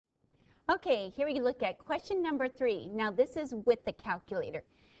Okay, here we look at question number 3. Now this is with the calculator.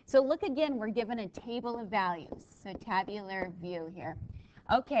 So look again, we're given a table of values. So tabular view here.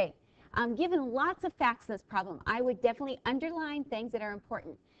 Okay, given lots of facts in this problem, I would definitely underline things that are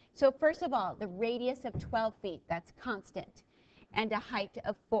important. So first of all, the radius of 12 feet, that's constant, and a height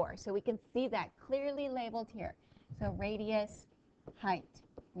of 4. So we can see that clearly labeled here. So radius, height.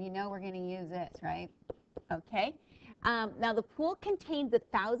 We know we're going to use this, right? Okay. Now the pool contains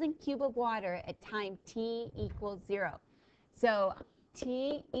 1,000 cube of water at time t equals 0. So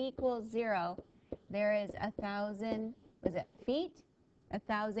t equals 0, there is 1,000, is it feet?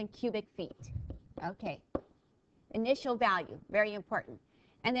 1,000 cubic feet. Okay. Initial value, very important.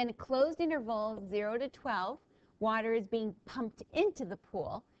 And then a closed interval 0 to 12, water is being pumped into the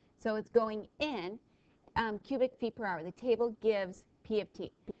pool. So it's going in cubic feet per hour. The table gives P of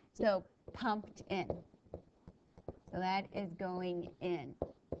T. So pumped in. So that is going in,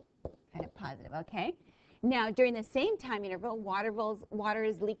 kind of positive, okay? Now, during the same time interval, water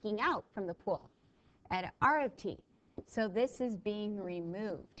is leaking out from the pool at R of T. So this is being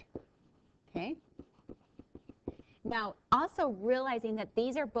removed, okay? Now, also realizing that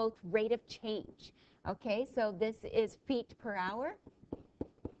these are both rate of change, okay? So this is feet per hour,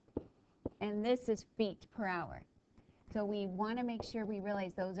 and this is feet per hour. So we want to make sure we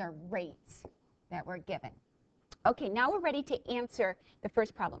realize those are rates that we're given. Okay, now we're ready to answer the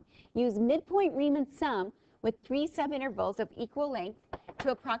first problem. Use midpoint Riemann sum with 3 subintervals of equal length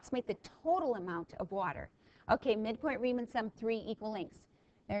to approximate the total amount of water. Okay, midpoint Riemann sum, 3 equal lengths.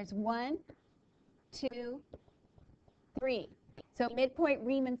 There's 1, 2, 3. So midpoint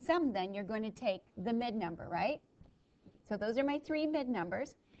Riemann sum, then, you're going to take the mid number, right? So those are my 3 mid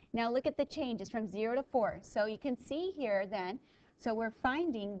numbers. Now look at the changes from 0 to 4. So you can see here then, so we're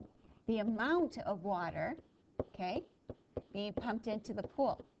finding the amount of water, okay, being pumped into the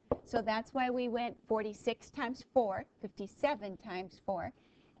pool. So that's why we went 46 times 4, 57 times 4,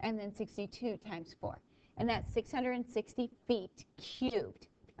 and then 62 times 4. And that's 660 feet cubed,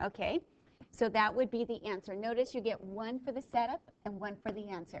 okay? So that would be the answer. Notice you get 1 for the setup and 1 for the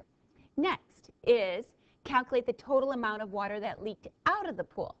answer. Next is calculate the total amount of water that leaked out of the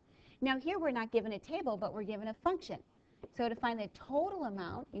pool. Now here we're not given a table, but we're given a function. So to find the total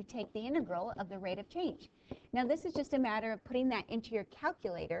amount, you take the integral of the rate of change. Now this is just a matter of putting that into your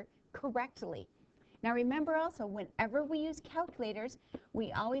calculator correctly. Now remember also, whenever we use calculators,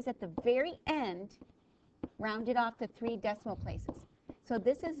 we always at the very end round it off to 3 decimal places. So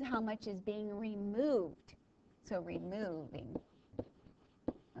this is how much is being removed. So removing,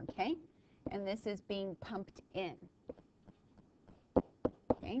 okay? And this is being pumped in.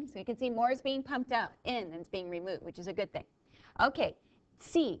 Okay, so you can see more is being pumped out in than is being removed, which is a good thing. Okay,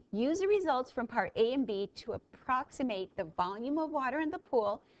 C, use the results from part A and B to approximate the volume of water in the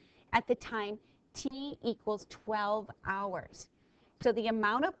pool at the time T equals 12 hours. So the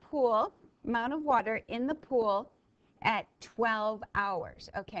amount of water in the pool at 12 hours,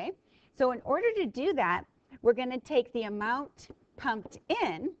 okay? So in order to do that, we're going to take the amount pumped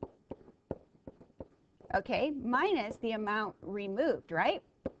in, okay, minus the amount removed, right?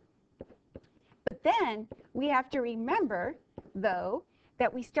 But then we have to remember, though,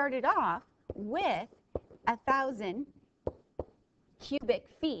 that we started off with 1,000 cubic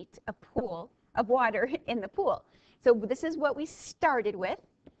feet of water in the pool. So this is what we started with,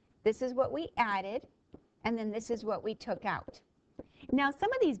 this is what we added, and then this is what we took out. Now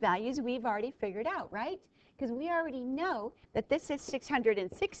some of these values we've already figured out, right? Because we already know that this is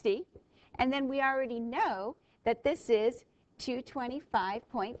 660, and then we already know that this is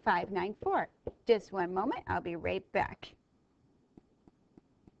 225.594. Just one moment, I'll be right back.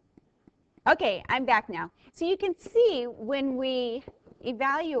 Okay, I'm back now. So you can see when we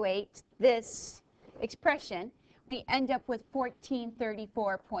evaluate this expression, we end up with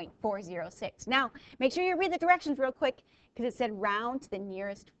 1434.406. Now, make sure you read the directions real quick because it said round to the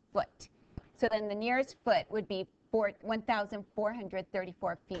nearest foot. So then the nearest foot would be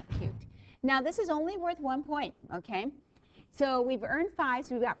 1,434 feet cubed. Now, this is only worth 1 point, okay? So we've earned 5,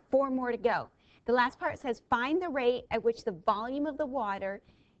 so we've got 4 more to go. The last part says find the rate at which the volume of the water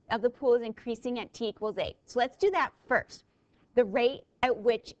of the pool is increasing at t equals 8. So let's do that first. The rate at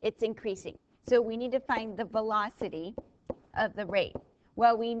which it's increasing. So we need to find the velocity of the rate.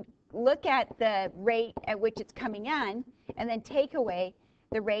 Well, we look at the rate at which it's coming on and then take away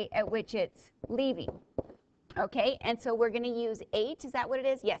the rate at which it's leaving. Okay, and so we're going to use 8. Is that what it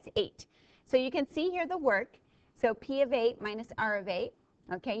is? Yes, 8. So you can see here the work. So P of 8 minus R of 8.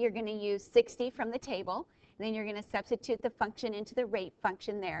 Okay, you're going to use 60 from the table. And then you're going to substitute the function into the rate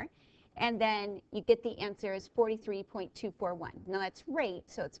function there. and then you get the answer is 43.241. Now that's rate,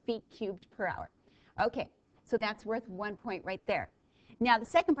 so it's feet cubed per hour. Okay, so that's worth 1 point right there. Now the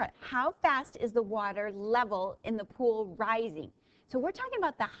second part, how fast is the water level in the pool rising? So we're talking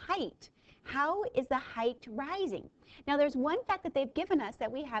about the height. How is the height rising? Now there's one fact that they've given us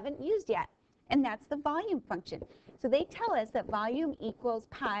that we haven't used yet, and that's the volume function. So they tell us that volume equals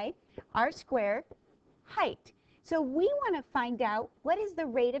pi r squared height. So we want to find out what is the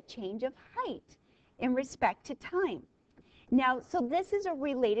rate of change of height in respect to time. Now, so this is a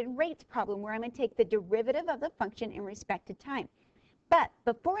related rates problem where I'm going to take the derivative of the function in respect to time. But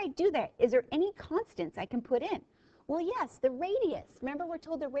before I do that, is there any constants I can put in? Well, yes, the radius. Remember, we're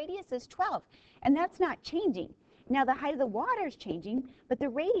told the radius is 12, and that's not changing. Now, the height of the water is changing, but the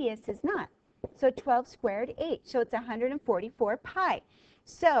radius is not. So 12 squared, 8. So it's 144 pi.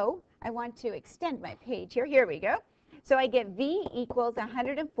 So I want to extend my page here. Here we go. So I get V equals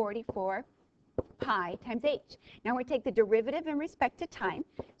 144 pi times h. Now we take the derivative in respect to time.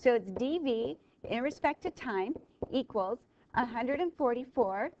 So it's dV in respect to time equals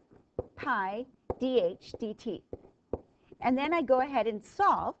 144 pi dH dt. And then I go ahead and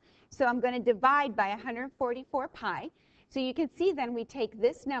solve. So I'm going to divide by 144 pi. So you can see then we take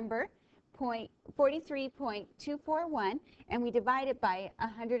this number, 43.241, and we divide it by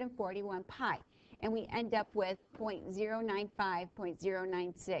 141 pi. And we end up with 0.095,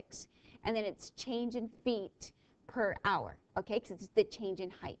 0.096. And then it's change in feet per hour, okay, because it's the change in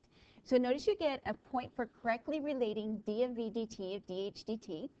height. So notice you get a point for correctly relating d of v dt of dH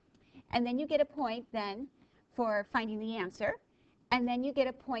dt. And then you get a point then for finding the answer. And then you get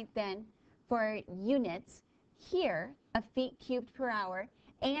a point then for units here of feet cubed per hour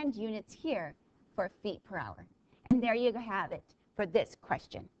and units here for feet per hour. And there you have it for this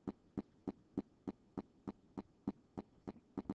question.